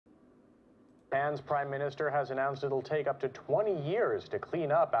Japan's prime minister has announced it'll take up to 20 years to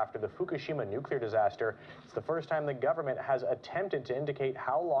clean up after the Fukushima nuclear disaster. It's the first time the government has attempted to indicate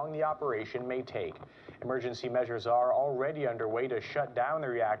how long the operation may take. Emergency measures are already underway to shut down the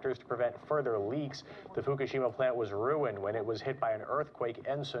reactors to prevent further leaks. The Fukushima plant was ruined when it was hit by an earthquake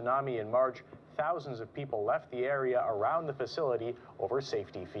and tsunami in March. Thousands of people left the area around the facility over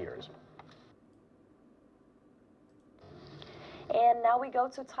safety fears. And now we go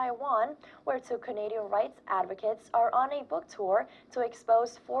to Taiwan, where two Canadian rights advocates are on a book tour to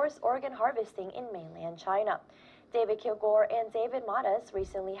expose forced organ harvesting in mainland China. David Kilgore and David Matas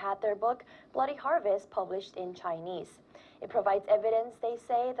recently had their book, Bloody Harvest, published in Chinese. It provides evidence, they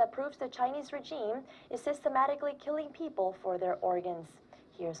say, that proves the Chinese regime is systematically killing people for their organs.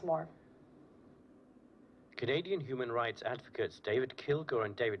 Here's more. Canadian human rights advocates David Kilgore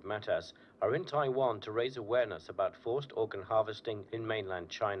and David Matas are in Taiwan to raise awareness about forced organ harvesting in mainland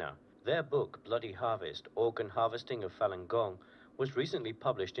China. Their book, Bloody Harvest, Organ Harvesting of Falun Gong, was recently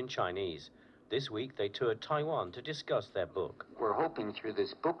published in Chinese. This week they toured Taiwan to discuss their book. We're hoping through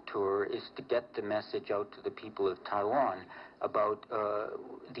this book tour is to get the message out to the people of Taiwan about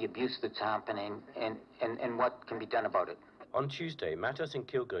the abuse that's happening and what can be done about it. On Tuesday, Matas and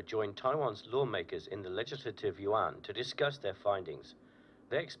Kilgore joined Taiwan's lawmakers in the Legislative Yuan to discuss their findings.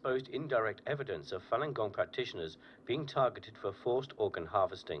 They exposed indirect evidence of Falun Gong practitioners being targeted for forced organ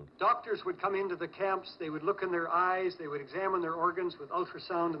harvesting. Doctors would come into the camps, they would look in their eyes, they would examine their organs with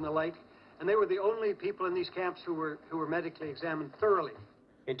ultrasound and the like, and they were the only people in these camps who were medically examined thoroughly.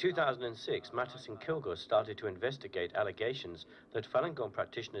 In 2006, Matas and Kilgore started to investigate allegations that Falun Gong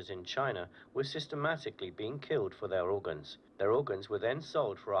practitioners in China were systematically being killed for their organs. Their organs were then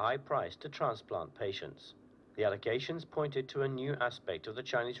sold for a high price to transplant patients. The allegations pointed to a new aspect of the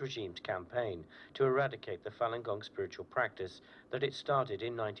Chinese regime's campaign to eradicate the Falun Gong spiritual practice that it started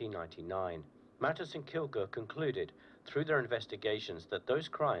in 1999. Matas and Kilgore concluded through their investigations that those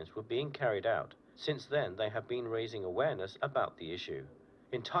crimes were being carried out. Since then, they have been raising awareness about the issue.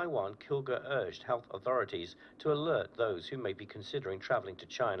 In Taiwan, Kilgore urged health authorities to alert those who may be considering traveling to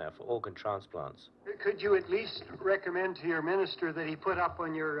China for organ transplants. Could you at least recommend to your minister that he put up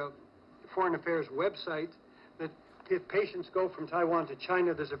on your Foreign Affairs website that if patients go from Taiwan to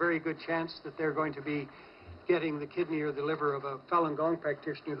China, there's a very good chance that they're going to be getting the kidney or the liver of a Falun Gong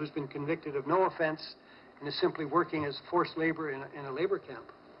practitioner who's been convicted of no offense and is simply working as forced labor in a labor camp?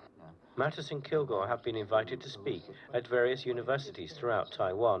 Matas and Kilgore have been invited to speak at various universities throughout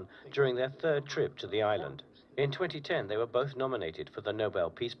Taiwan during their third trip to the island. In 2010, they were both nominated for the Nobel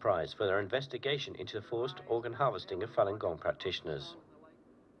Peace Prize for their investigation into the forced organ harvesting of Falun Gong practitioners.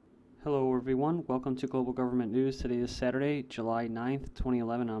 Hello everyone, welcome to Global Government News. Today is Saturday, July 9th,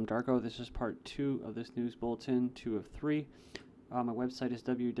 2011. I'm Darko. This is part 2 of this news bulletin, 2 of 3. My website is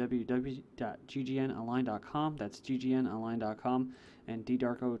www.ggnonline.com. That's ggnonline.com. And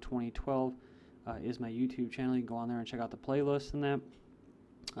ddarko2012 is my YouTube channel. You can go on there and check out the playlist and that.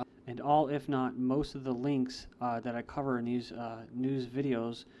 And all, if not most of the links that I cover in these news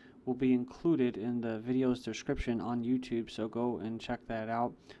videos will be included in the video's description on YouTube, so go and check that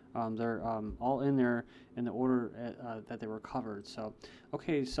out. They're all in there in the order that they were covered. So,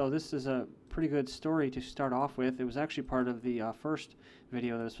 okay, so this is a pretty good story to start off with. It was actually part of the first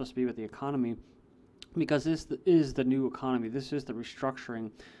video that was supposed to be with the economy, because this is the new economy. This is the restructuring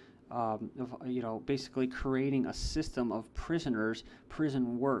of, basically creating a system of prisoners,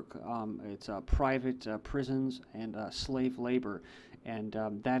 prison work. It's private prisons and slave labor. And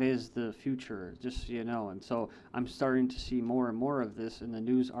that is the future, just so you know. And so I'm starting to see more and more of this in the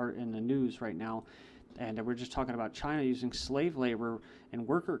news right now. And we're just talking about China using slave labor and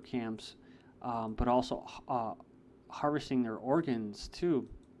worker camps, but also harvesting their organs too.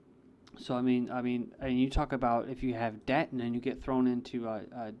 So I mean, and you talk about if you have debt and then you get thrown into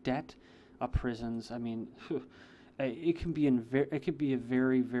debt prisons. I mean, it can be a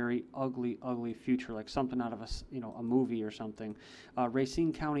very, very ugly future, like something out of a movie or something.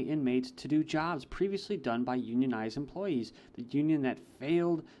 Racine County inmates to do jobs previously done by unionized employees. The union that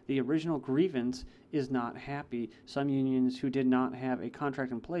failed the original grievance is not happy. Some unions who did not have a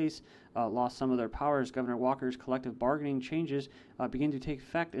contract in place lost some of their powers. Governor Walker's collective bargaining changes begin to take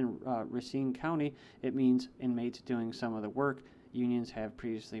effect in Racine County. It means inmates doing some of the work unions have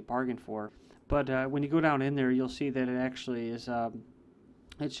previously bargained for. But when you go down in there, you'll see that it actually is,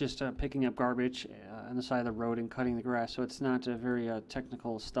 it's just picking up garbage on the side of the road and cutting the grass. So it's not very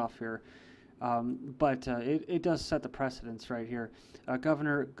technical stuff here. But it does set the precedence right here.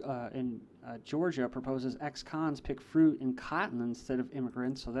 Governor in Georgia proposes ex-cons pick fruit and cotton instead of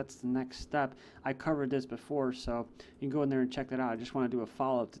immigrants, so that's the next step. I covered this before, so you can go in there and check that out. I just want to do a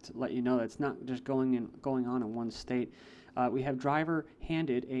follow-up to let you know that it's not just going on in one state. We have driver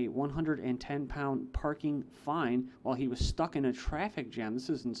handed a 110-pound parking fine while he was stuck in a traffic jam. This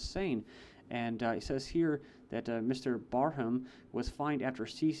is insane. And it says here that Mr. Barham was fined after a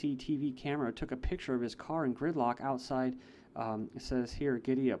CCTV camera took a picture of his car in gridlock outside. It says here,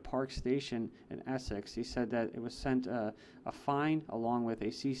 Gidea Park Station in Essex. He said that it was sent a fine along with a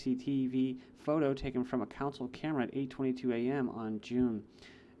CCTV photo taken from a council camera at 8:22 a.m. on June.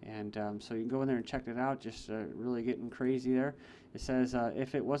 And so you can go in there and check it out, just really getting crazy there. It says,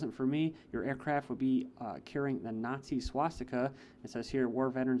 if it wasn't for me, your aircraft would be carrying the Nazi swastika. It says here, war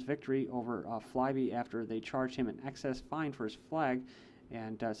veterans victory over Flybe after they charged him an excess fine for his flag.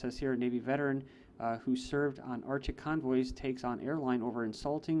 And it says here, Navy veteran who served on Arctic convoys takes on airline over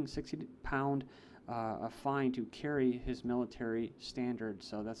insulting 60-pound a fine to carry his military standard.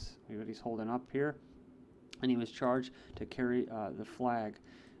 So that's what he's holding up here. And he was charged to carry the flag.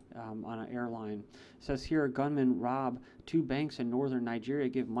 On an airline. It says here, gunmen rob 2 banks in northern Nigeria,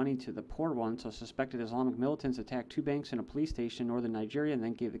 give money to the poor ones. So suspected Islamic militants attacked 2 banks and a police station in northern Nigeria and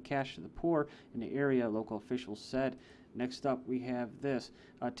then gave the cash to the poor in the area, local officials said. Next up, we have this,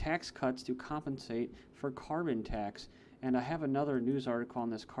 tax cuts to compensate for carbon tax. And I have another news article on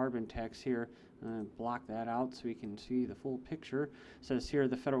this carbon tax here. Block that out so we can see the full picture. It says here,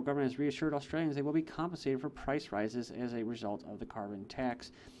 the federal government has reassured Australians they will be compensated for price rises as a result of the carbon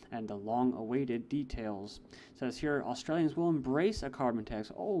tax, and the long-awaited details. It says here, Australians will embrace a carbon tax.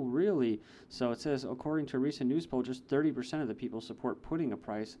 Oh, really? So it says, according to a recent news poll, just 30% of the people support putting a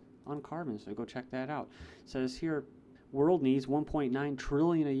price on carbon, so go check that out. It says here, world needs 1.9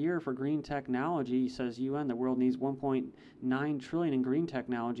 trillion a year for green technology, says UN. The world needs 1.9 trillion in green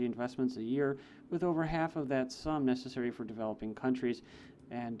technology investments a year, with over half of that sum necessary for developing countries.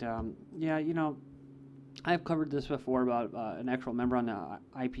 And yeah, you know, I've covered this before about an actual member on the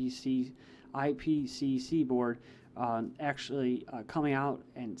IPCC board actually coming out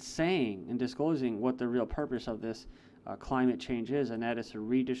and saying and disclosing what the real purpose of this climate change is, and that is to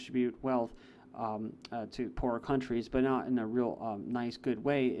redistribute wealth to poorer countries, but not in a real nice, good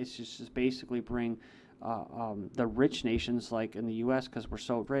way. It's just basically bring the rich nations, like in the U.S., because we're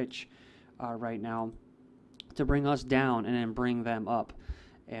so rich right now, to bring us down and then bring them up.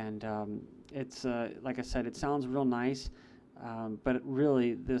 And it's, like I said, it sounds real nice, but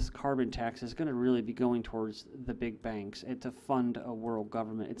really this carbon tax is going to really be going towards the big banks and to fund a world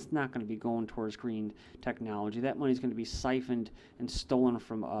government. It's not going to be going towards green technology. That money is going to be siphoned and stolen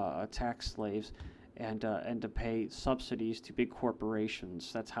from tax slaves and to pay subsidies to big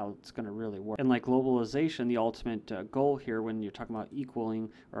corporations. That's how it's going to really work. And like globalization, the ultimate goal here when you're talking about equaling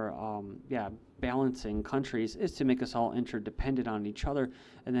or balancing countries is to make us all interdependent on each other.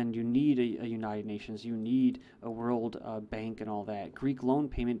 And then you need a United Nations, you need a World Bank and all that. Greek loan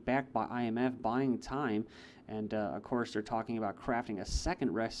payment backed by IMF buying time. And of course, they're talking about crafting a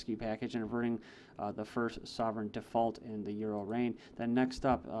second rescue package and averting the first sovereign default in the euro reign. Then next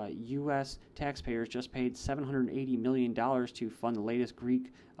up, U.S. taxpayers just paid $780 million to fund the latest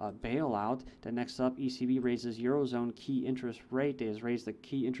Greek bailout. Then next up, ECB raises eurozone key interest rate. It has raised the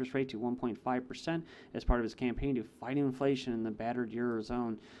key interest rate to 1.5% as part of its campaign to fight inflation in the battered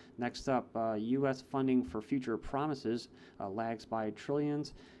eurozone. Next up, U.S. funding for future promises lags by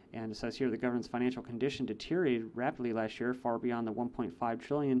trillions. And it says here the government's financial condition deteriorated rapidly last year, far beyond the $1.5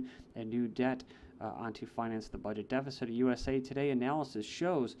 trillion in new debt on to finance the budget deficit. A USA Today analysis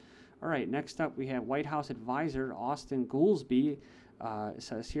shows. All right, next up we have White House advisor Austin Goolsbee. It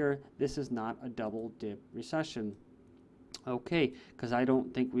says here this is not a double dip recession. Okay, because I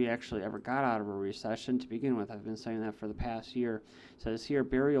don't think we actually ever got out of a recession to begin with. I've been saying that for the past year. It says here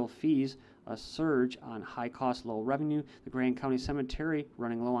burial fees, a surge on high cost, low revenue. The Grand County Cemetery,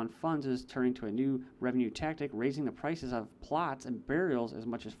 running low on funds, is turning to a new revenue tactic, raising the prices of plots and burials as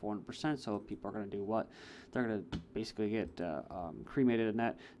much as 400%. So people are going to do what? They're going to basically get cremated in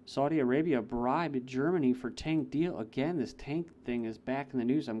that. Saudi Arabia bribed Germany for tank deal. Again, this tank thing is back in the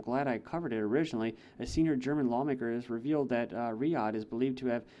news. I'm glad I covered it originally. A senior German lawmaker has revealed that Riyadh is believed to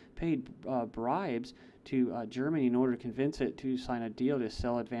have paid bribes to Germany in order to convince it to sign a deal to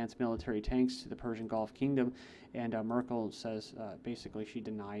sell advanced military tanks to the Persian Gulf Kingdom. And Merkel says basically she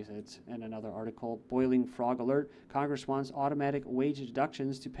denies it. In another article, boiling frog alert, Congress wants automatic wage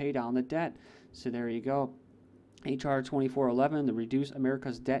deductions to pay down the debt. So there you go. HR 2411, the Reduce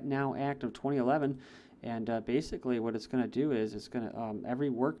America's Debt Now Act of 2011. And basically what it's going to do is it's going to, every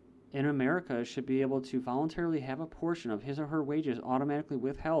work in America should be able to voluntarily have a portion of his or her wages automatically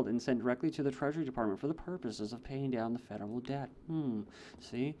withheld and sent directly to the Treasury Department for the purposes of paying down the federal debt.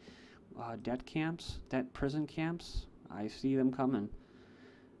 See? Debt camps, debt prison camps, I see them coming.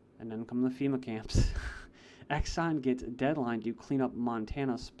 And then come the FEMA camps. Exxon gets a deadline to clean up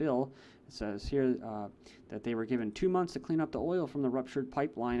Montana spill. It says here that they were given 2 months to clean up the oil from the ruptured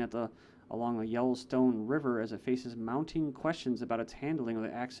pipeline along the Yellowstone River as it faces mounting questions about its handling of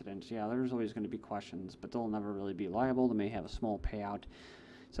the accident. Yeah, there's always going to be questions, but they'll never really be liable. They may have a small payout.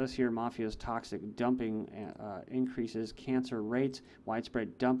 It says here, mafia's toxic dumping increases cancer rates,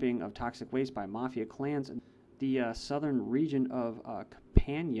 widespread dumping of toxic waste by mafia clans. The southern region of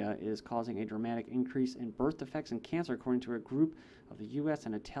Campania is causing a dramatic increase in birth defects and cancer, according to a group of the U.S.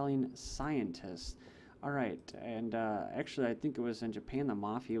 and Italian scientists. All right, and actually, I think it was in Japan. The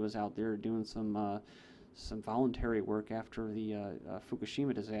mafia was out there doing some voluntary work after the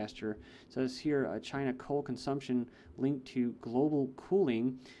Fukushima disaster. It says here, China coal consumption linked to global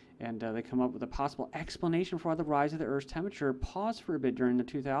cooling, and they come up with a possible explanation for why the rise of the Earth's temperature paused for a bit during the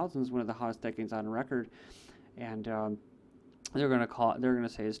 2000s, one of the hottest decades on record, and they're going to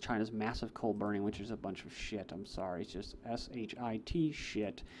say it's China's massive coal burning, which is a bunch of shit. I'm sorry, it's just SHIT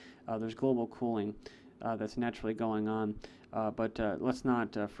shit. There's global cooling that's naturally going on, but let's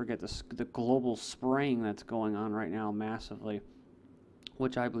not forget the global spraying that's going on right now massively,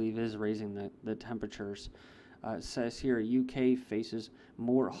 which I believe is raising the temperatures. It says here, UK faces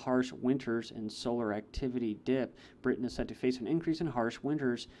more harsh winters and solar activity dip. Britain is set to face an increase in harsh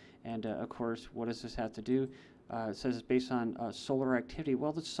winters, and of course, what does this have to do? It says it's based on solar activity.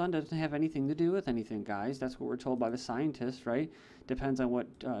 Well, the sun doesn't have anything to do with anything, guys. That's what we're told by the scientists, right? Depends on what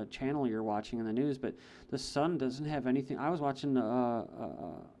channel you're watching in the news, but the sun doesn't have anything. I was watching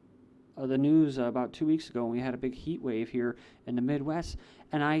the news about 2 weeks ago, and we had a big heat wave here in the Midwest,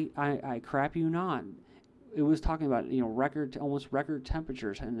 and I crap you not, it was talking about almost record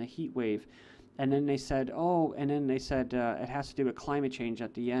temperatures and the heat wave. And then they said, it has to do with climate change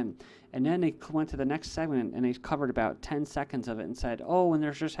at the end. And then they went to the next segment, and they covered about 10 seconds of it and said, and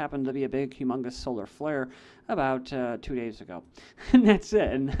there's just happened to be a big, humongous solar flare about 2 days ago. And that's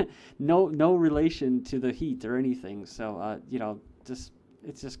it. And no relation to the heat or anything. So,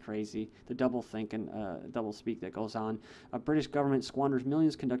 it's just crazy, the double think and double speak that goes on. A British government squanders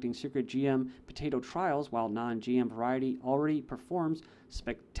millions conducting secret GM potato trials while non-GM variety already performs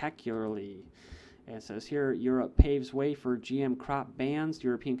spectacularly. And it says here, Europe paves way for GM crop bans. The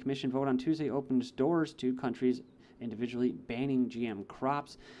European Commission vote on Tuesday opens doors to countries individually banning GM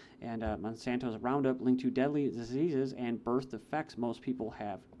crops. And Monsanto's Roundup linked to deadly diseases and birth defects. Most people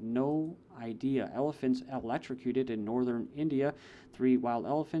have no idea. Elephants electrocuted in northern India. 3 wild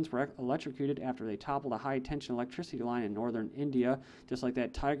elephants were electrocuted after they toppled a high-tension electricity line in northern India. Just like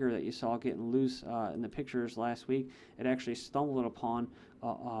that tiger that you saw getting loose in the pictures last week. It actually stumbled upon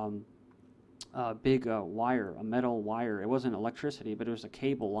a big wire, a metal wire. It wasn't electricity, but it was a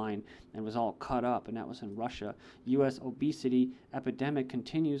cable line, and was all cut up, and that was in Russia. U.S. obesity epidemic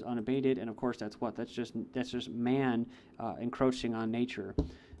continues unabated, and of course that's just man encroaching on nature.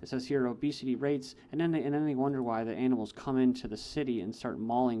 It says here obesity rates, and then they wonder why the animals come into the city and start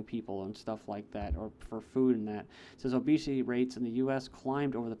mauling people and stuff like that, or for food and that. It says obesity rates in the U.S.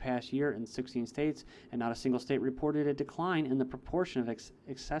 climbed over the past year in 16 states, and not a single state reported a decline in the proportion of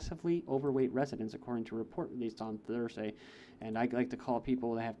excessively overweight residents, according to a report released on Thursday. And I like to call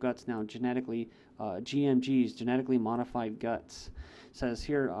people that have guts now genetically GMGs, genetically modified guts. It says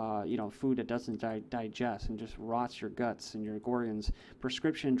here, food that doesn't digest and just rots your guts and your organs.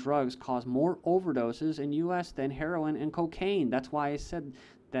 Prescription drugs cause more overdoses in U.S. than heroin and cocaine. That's why I said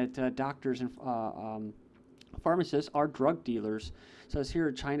that doctors and pharmacists are drug dealers. It says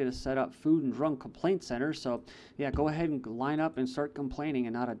here, China to set up food and drug complaint centers. So, yeah, go ahead and line up and start complaining,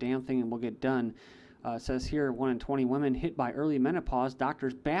 and not a damn thing will get done. It says here, 1 in 20 women hit by early menopause.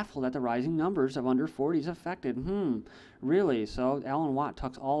 Doctors baffled at the rising numbers of under 40s affected. Really? So Alan Watt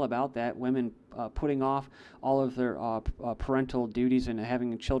talks all about that. Women putting off all of their parental duties and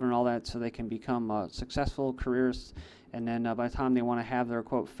having children, all that, so they can become successful careerists. And then by the time they want to have their,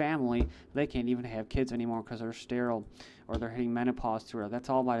 quote, family, they can't even have kids anymore because they're sterile or they're hitting menopause too early. That's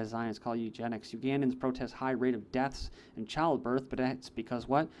all by design. It's called eugenics. Ugandans protest high rate of deaths and childbirth, but that's because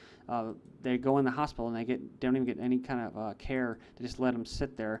what? They go in the hospital and they don't even get any kind of care. They just let them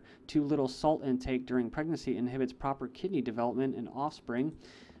sit there. Too little salt intake during pregnancy inhibits proper kidney development in offspring.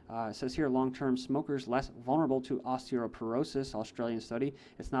 It says here, long-term smokers less vulnerable to osteoporosis, Australian study.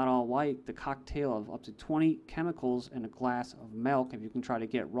 It's not all white. The cocktail of up to 20 chemicals in a glass of milk, if you can try to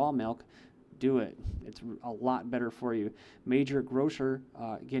get raw milk, do it. It's a lot better for you. Major grocer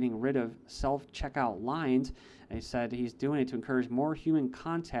getting rid of self-checkout lines. And he said he's doing it to encourage more human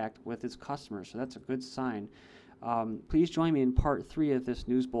contact with his customers. So that's a good sign. Please join me in part 3 of this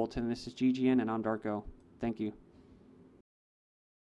news bulletin. This is GGN, and I'm Darko. Thank you.